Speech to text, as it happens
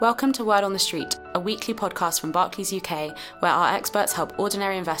Welcome to Word on the Street, a weekly podcast from Barclays UK, where our experts help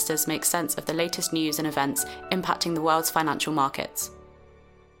ordinary investors make sense of the latest news and events impacting the world's financial markets.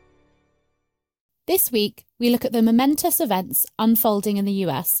 This week, we look at the momentous events unfolding in the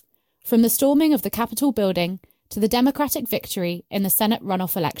US, from the storming of the Capitol building to the Democratic victory in the Senate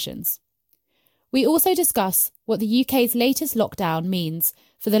runoff elections. We also discuss what the UK's latest lockdown means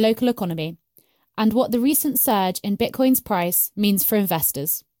for the local economy and what the recent surge in Bitcoin's price means for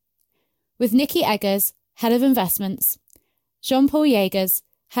investors. With Nikki Eggers, Head of Investments, Jean-Paul Jaegers,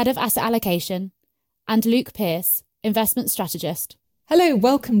 Head of Asset Allocation, and Luke Pearce, Investment Strategist. Hello,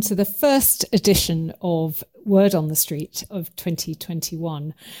 welcome to the first edition of Word on the Street of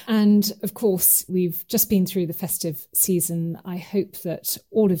 2021. And of course, we've just been through the festive season. I hope that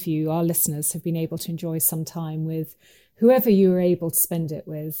all of you, our listeners, have been able to enjoy some time with whoever you were able to spend it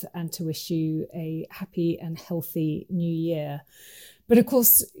with, and to wish you a happy and healthy new year. But of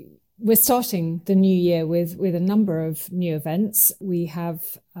course, we're starting the new year with a number of new events. We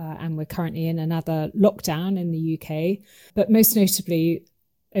have, and we're currently in another lockdown in the UK, but most notably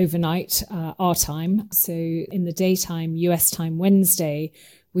overnight, our time. So in the daytime, US time, Wednesday,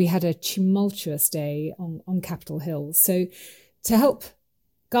 we had a tumultuous day on Capitol Hill. So to help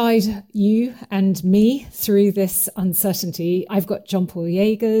guide you and me through this uncertainty, I've got Jean-Paul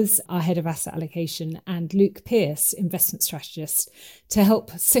Jaegers, our Head of Asset Allocation, and Luke Pearce, Investment Strategist, to help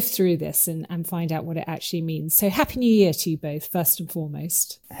sift through this and find out what it actually means. So Happy New Year to you both, first and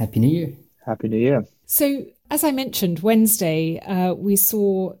foremost. Happy New Year. Happy New Year. So as I mentioned, Wednesday, we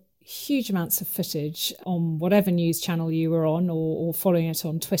saw huge amounts of footage on whatever news channel you were on or following it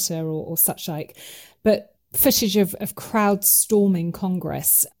on Twitter or such like. But footage of crowds storming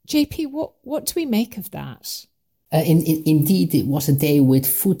Congress. JP, what do we make of that? Indeed, it was a day with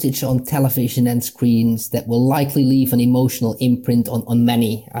footage on television and screens that will likely leave an emotional imprint on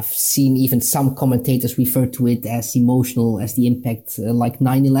many. I've seen even some commentators refer to it as emotional as the impact like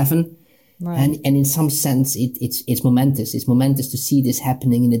 9/11. Right. And in some sense, it's momentous. It's momentous to see this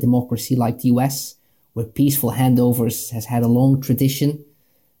happening in a democracy like the US, where peaceful handovers has had a long tradition.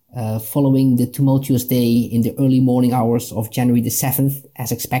 Following the tumultuous day in the early morning hours of January the 7th, as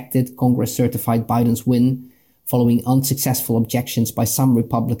expected, Congress certified Biden's win following unsuccessful objections by some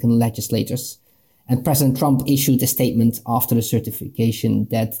Republican legislators. And President Trump issued a statement after the certification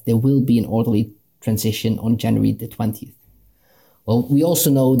that there will be an orderly transition on January the 20th. Well, we also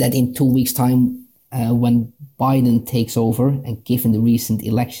know that in 2 weeks' time, when Biden takes over, and given the recent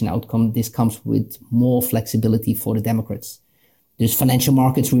election outcome, this comes with more flexibility for the Democrats. The financial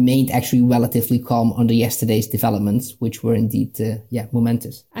markets remained actually relatively calm under yesterday's developments, which were indeed,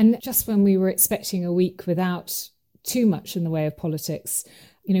 momentous. And just when we were expecting a week without too much in the way of politics,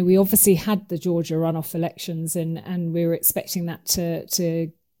 you know, we obviously had the Georgia runoff elections and we were expecting that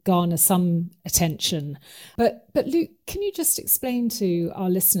to garner some attention. But Luke, can you just explain to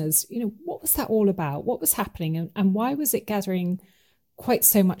our listeners, you know, what was that all about? What was happening and why was it gathering quite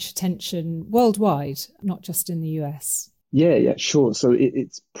so much attention worldwide, not just in the US? Yeah, sure. So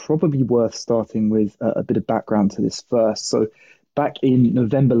it's probably worth starting with a bit of background to this first. So back in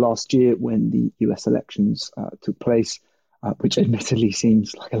November last year, when the US elections took place, which admittedly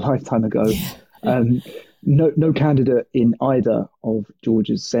seems like a lifetime ago, no candidate in either of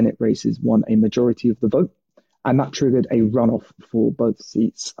Georgia's Senate races won a majority of the vote. And that triggered a runoff for both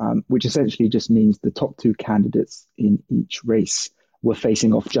seats, which essentially just means the top two candidates in each race were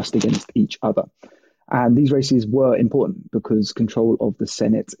facing off just against each other. And these races were important because control of the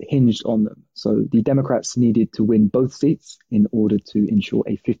Senate hinged on them. So the Democrats needed to win both seats in order to ensure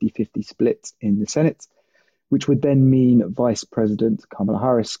a 50-50 split in the Senate, which would then mean Vice President Kamala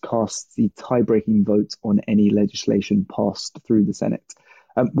Harris casts the tie-breaking vote on any legislation passed through the Senate.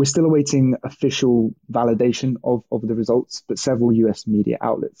 We're still awaiting official validation of the results, but several US media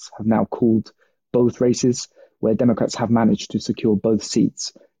outlets have now called both races where Democrats have managed to secure both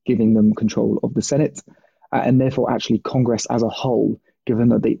seats, giving them control of the Senate, and therefore actually Congress as a whole, given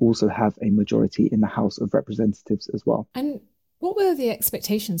that they also have a majority in the House of Representatives as well. And what were the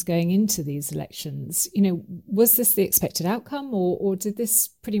expectations going into these elections? You know, was this the expected outcome or did this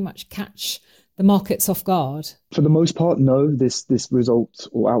pretty much catch the markets off guard? For the most part, no, this result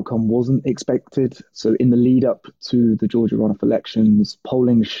or outcome wasn't expected. So in the lead up to the Georgia runoff elections,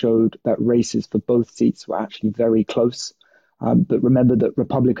 polling showed that races for both seats were actually very close. But remember that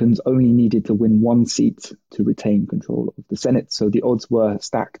Republicans only needed to win one seat to retain control of the Senate. So the odds were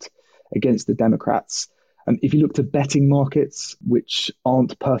stacked against the Democrats. If you look to betting markets, which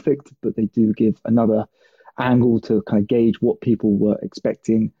aren't perfect, but they do give another angle to kind of gauge what people were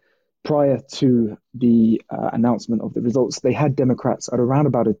expecting, prior to the announcement of the results, they had Democrats at around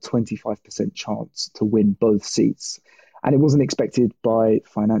about a 25% chance to win both seats. And it wasn't expected by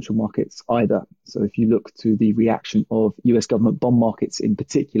financial markets either. So if you look to the reaction of US government bond markets in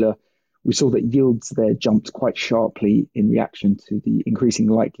particular, we saw that yields there jumped quite sharply in reaction to the increasing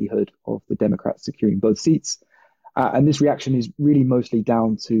likelihood of the Democrats securing both seats. And this reaction is really mostly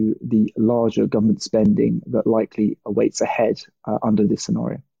down to the larger government spending that likely awaits ahead under this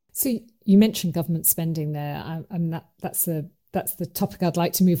scenario. So you mentioned government spending there. That's the topic I'd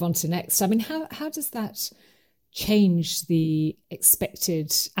like to move on to next. I mean, how does that change the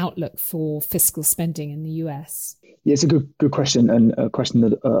expected outlook for fiscal spending in the US? Yeah, it's a good question, and a question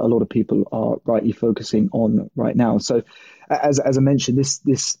that a lot of people are rightly focusing on right now. So, as I mentioned,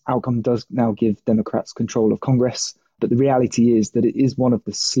 this outcome does now give Democrats control of Congress, but the reality is that it is one of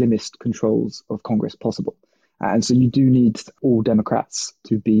the slimmest controls of Congress possible. And so you do need all Democrats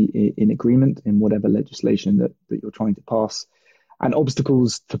to be in agreement in whatever legislation that you're trying to pass. And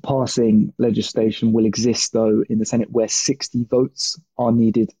obstacles to passing legislation will exist, though, in the Senate, where 60 votes are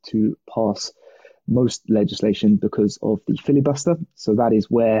needed to pass most legislation because of the filibuster. So that is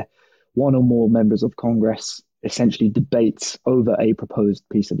where one or more members of Congress essentially debate over a proposed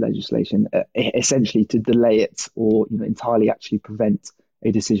piece of legislation, essentially to delay it or entirely actually prevent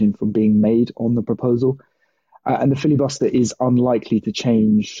a decision from being made on the proposal. And the filibuster is unlikely to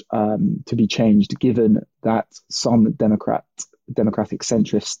be changed, given that some democratic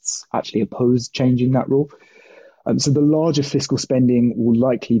centrists actually oppose changing that rule. So the larger fiscal spending will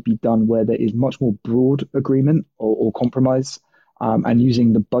likely be done where there is much more broad agreement or compromise, and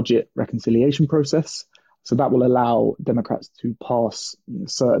using the budget reconciliation process. So that will allow Democrats to pass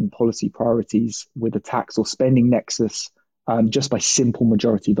certain policy priorities with a tax or spending nexus just by simple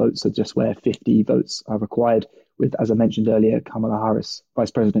majority votes, so just where 50 votes are required, with, as I mentioned earlier,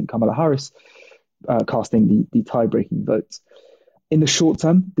 Vice President Kamala Harris casting the tie-breaking votes. In the short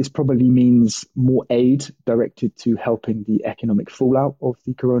term, this probably means more aid directed to helping the economic fallout of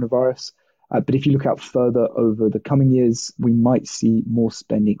the coronavirus. But if you look out further over the coming years, we might see more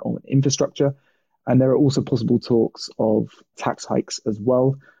spending on infrastructure. And there are also possible talks of tax hikes as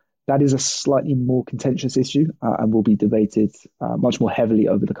well. That is a slightly more contentious issue and will be debated much more heavily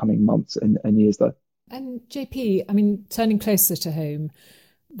over the coming months and years, though. And JP, I mean, turning closer to home,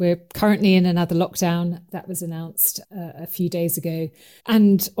 we're currently in another lockdown that was announced a few days ago.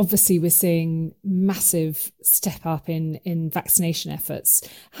 And obviously we're seeing massive step up in vaccination efforts.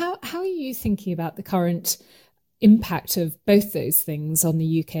 How are you thinking about the current impact of both those things on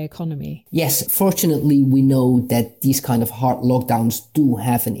the UK economy? Yes, fortunately, we know that these kind of hard lockdowns do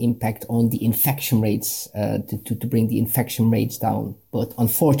have an impact on the infection rates, to bring the infection rates down. But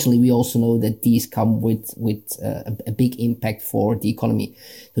unfortunately, we also know that these come with a big impact for the economy.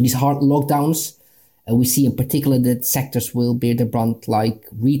 So these hard lockdowns, we see in particular that sectors will bear the brunt, like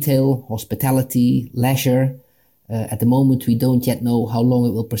retail, hospitality, leisure. At the moment, we don't yet know how long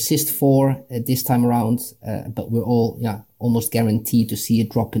it will persist for this time around, but we're all almost guaranteed to see a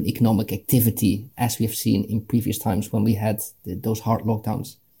drop in economic activity, as we have seen in previous times when we had those hard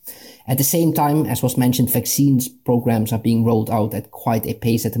lockdowns. At the same time, as was mentioned, vaccines programs are being rolled out at quite a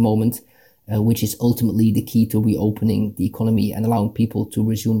pace at the moment, which is ultimately the key to reopening the economy and allowing people to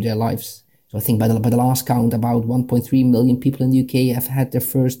resume their lives. So I think by the last count, about 1.3 million people in the UK have had their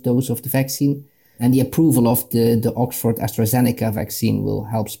first dose of the vaccine. And the approval of the Oxford AstraZeneca vaccine will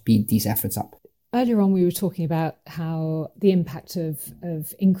help speed these efforts up. Earlier on, we were talking about how the impact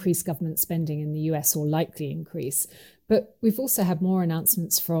of increased government spending in the US will likely increase. But we've also had more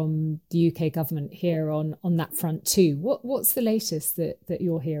announcements from the UK government here on that front too. What's the latest that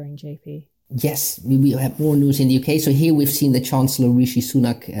you're hearing, JP? Yes, we have more news in the UK. So here we've seen the Chancellor Rishi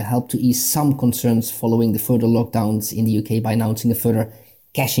Sunak help to ease some concerns following the further lockdowns in the UK by announcing a further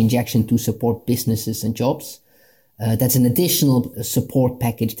cash injection to support businesses and jobs. That's an additional support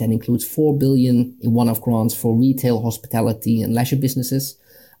package that includes 4 billion in one-off grants for retail, hospitality and leisure businesses,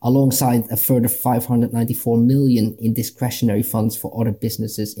 alongside a further 594 million in discretionary funds for other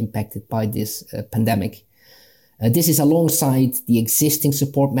businesses impacted by this pandemic. This is alongside the existing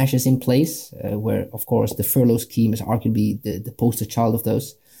support measures in place, where, of course, the furlough scheme is arguably the poster child of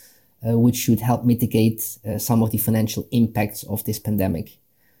those, which should help mitigate some of the financial impacts of this pandemic.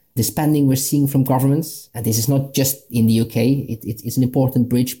 The spending we're seeing from governments, and this is not just in the UK, it's an important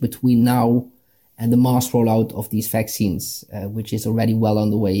bridge between now and the mass rollout of these vaccines, which is already well on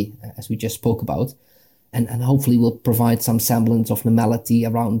the way, as we just spoke about, and hopefully will provide some semblance of normality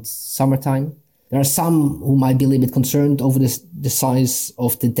around summertime. There are some who might be a little bit concerned over the size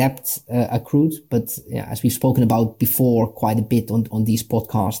of the debt accrued, but as we've spoken about before quite a bit on these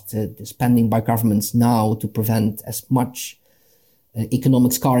podcasts, the spending by governments now to prevent as much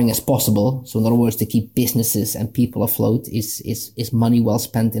economic scarring as possible. So in other words, to keep businesses and people afloat is money well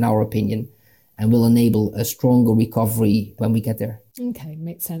spent, in our opinion, and will enable a stronger recovery when we get there. Okay,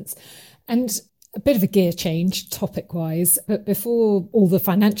 makes sense. And a bit of a gear change topic-wise, but before all the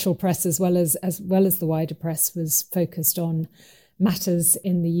financial press as well as the wider press was focused on matters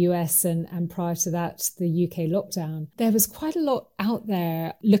in the US and prior to that, the UK lockdown, there was quite a lot out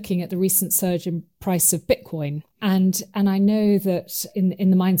there looking at the recent surge in price of Bitcoin. And I know that in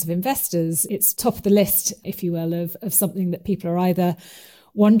the minds of investors, it's top of the list, if you will, of something that people are either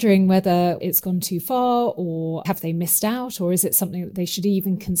wondering whether it's gone too far or have they missed out, or is it something that they should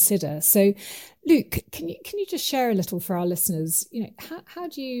even consider? So, Luke, can you just share a little for our listeners? How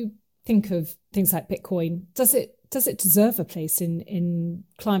do you think of things like Bitcoin? Does it deserve a place in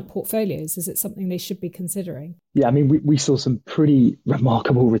client portfolios? Is it something they should be considering? Yeah, I mean, we saw some pretty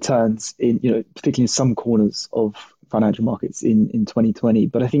remarkable returns in, particularly in some corners of financial markets in 2020.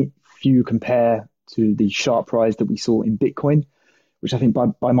 But I think few compare to the sharp rise that we saw in Bitcoin, which I think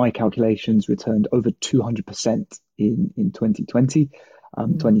by my calculations returned over 200% in 2020,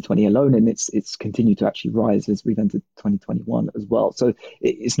 2020 alone, and it's continued to actually rise as we've entered 2021 as well. So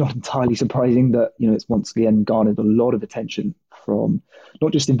it's not entirely surprising that it's once again garnered a lot of attention from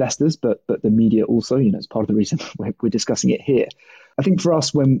not just investors but the media also. It's part of the reason we're discussing it here. I think for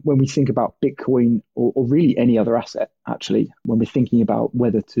us, when we think about Bitcoin or really any other asset, actually, when we're thinking about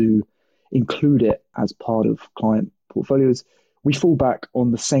whether to include it as part of client portfolios, we fall back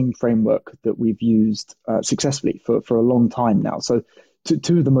on the same framework that we've used successfully for a long time now. So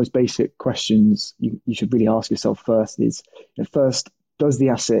two of the most basic questions you should really ask yourself first is, first, does the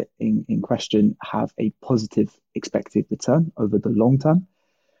asset in question have a positive expected return over the long term?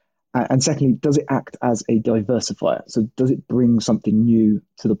 And secondly, does it act as a diversifier? So does it bring something new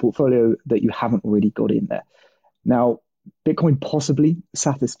to the portfolio that you haven't already got in there? Now, Bitcoin possibly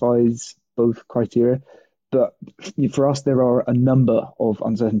satisfies both criteria, but for us, there are a number of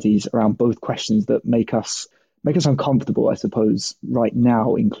uncertainties around both questions that make us uncomfortable, I suppose, right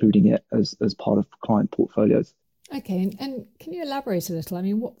now, including it as part of client portfolios. Okay, and can you elaborate a little? I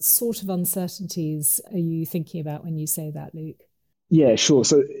mean, what sort of uncertainties are you thinking about when you say that, Luke? Yeah, sure.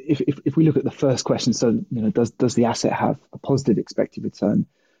 So if we look at the first question, so does the asset have a positive expected return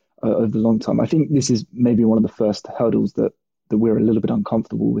over the long term? I think this is maybe one of the first hurdles that we're a little bit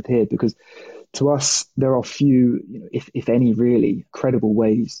uncomfortable with here, because to us, there are few, if any, really credible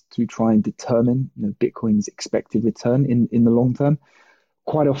ways to try and determine Bitcoin's expected return in the long term.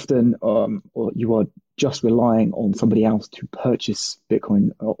 Quite often, or you are just relying on somebody else to purchase Bitcoin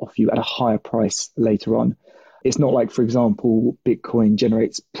off you at a higher price later on. It's not like, for example, Bitcoin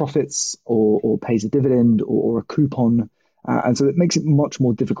generates profits or pays a dividend or a coupon. And so it makes it much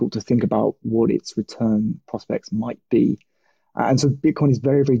more difficult to think about what its return prospects might be. And so Bitcoin is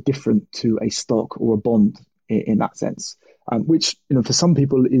very, very different to a stock or a bond in that sense, which, for some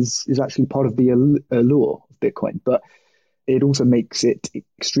people is actually part of the allure of Bitcoin. But it also makes it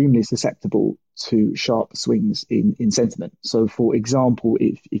extremely susceptible to sharp swings in sentiment. So, for example,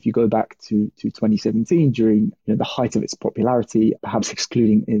 if you go back to 2017 during the height of its popularity, perhaps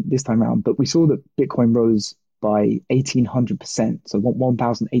excluding this time around, but we saw that Bitcoin rose by 1,800%, so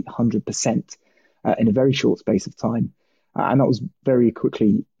 1,800% in a very short space of time. And that was very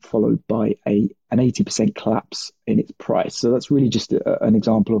quickly followed by an 80% collapse in its price. So that's really just an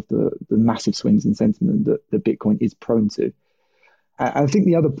example of the massive swings in sentiment that Bitcoin is prone to. I think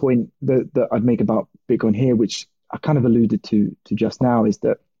the other point that I'd make about Bitcoin here, which I kind of alluded to just now, is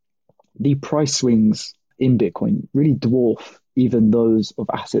that the price swings in Bitcoin really dwarf even those of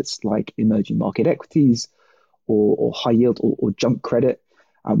assets like emerging market equities or high yield or junk credit,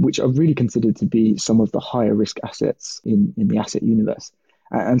 which are really considered to be some of the higher risk assets in the asset universe.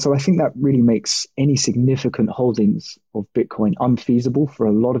 And so I think that really makes any significant holdings of Bitcoin unfeasible for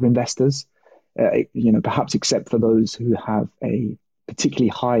a lot of investors, perhaps except for those who have a particularly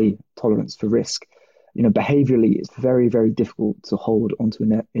high tolerance for risk. Behaviorally, it's very, very difficult to hold onto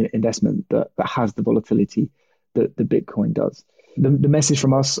an investment that has the volatility that the Bitcoin does. The message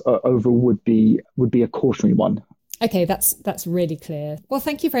from us overall would be a cautionary one. Okay, that's really clear. Well,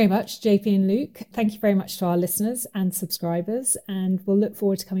 thank you very much, JP and Luke. Thank you very much to our listeners and subscribers. And we'll look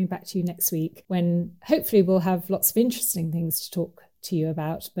forward to coming back to you next week when hopefully we'll have lots of interesting things to talk to you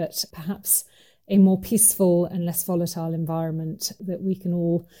about, but perhaps a more peaceful and less volatile environment that we can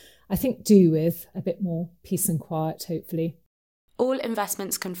all, I think, do with a bit more peace and quiet, hopefully. All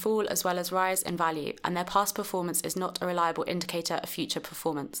investments can fall as well as rise in value, and their past performance is not a reliable indicator of future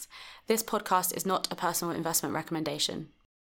performance. This podcast is not a personal investment recommendation.